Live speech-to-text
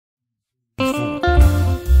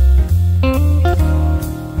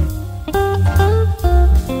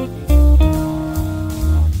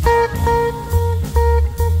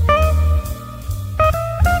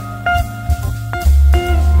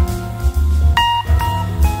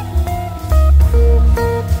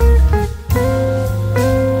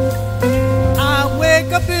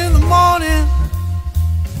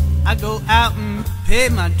pay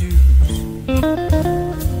my dues.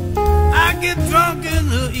 I get drunk in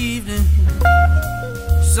the evening.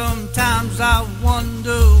 Sometimes I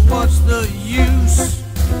wonder what's the use.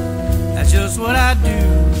 That's just what I do,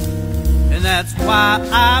 and that's why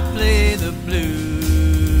I play the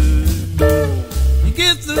blues. You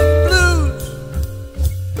get the blues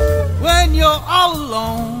when you're all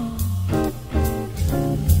alone.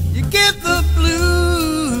 You get the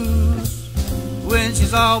blues when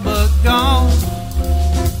she's all but gone.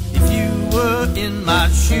 If you were in my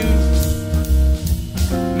shoes,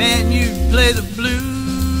 man, you'd play the blues.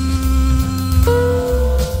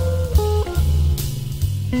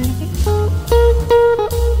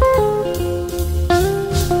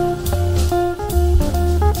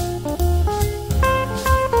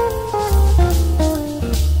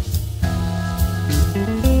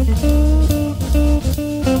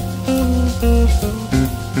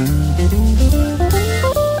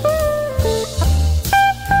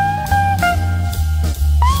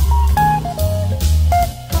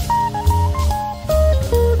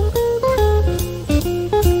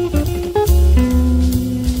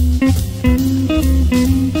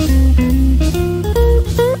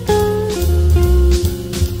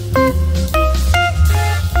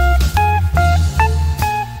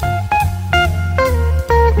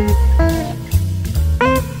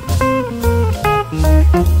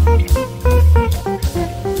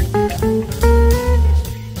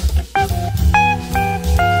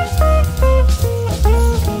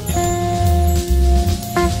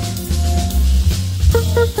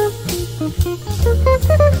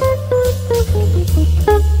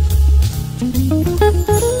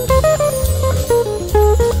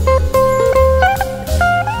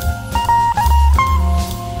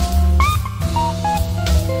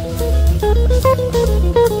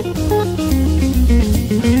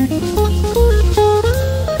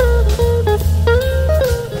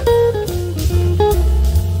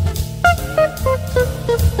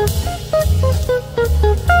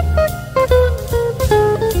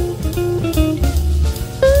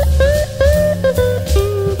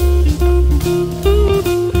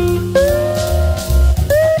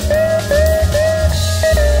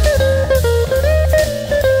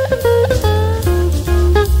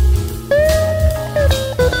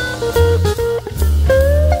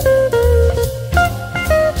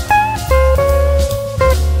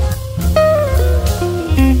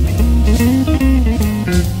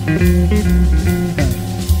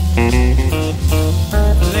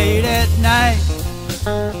 Late at night,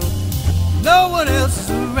 no one else is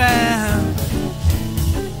around.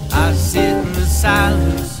 I sit in the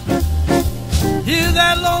silence, hear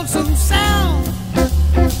that lonesome sound.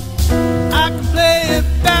 I can play it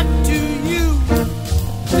back to you.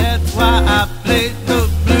 That's why I played the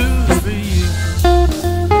blues for you.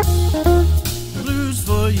 Blues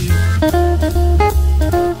for you.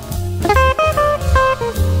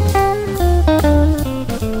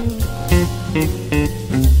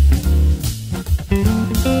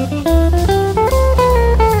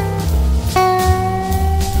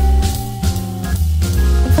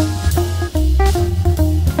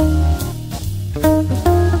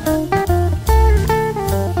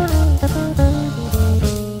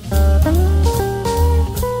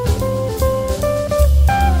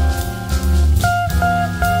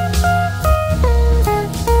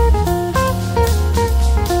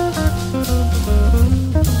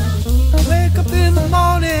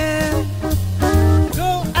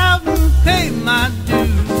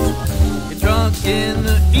 In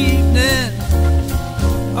the evening,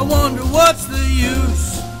 I wonder what's the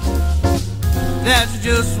use. That's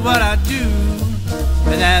just what I do,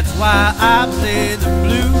 and that's why I play the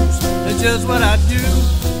blues. That's just what I do.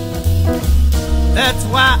 That's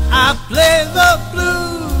why I play the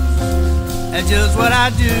blues. That's just what I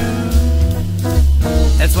do.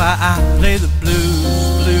 That's why I play the blues,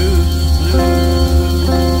 blues, blues.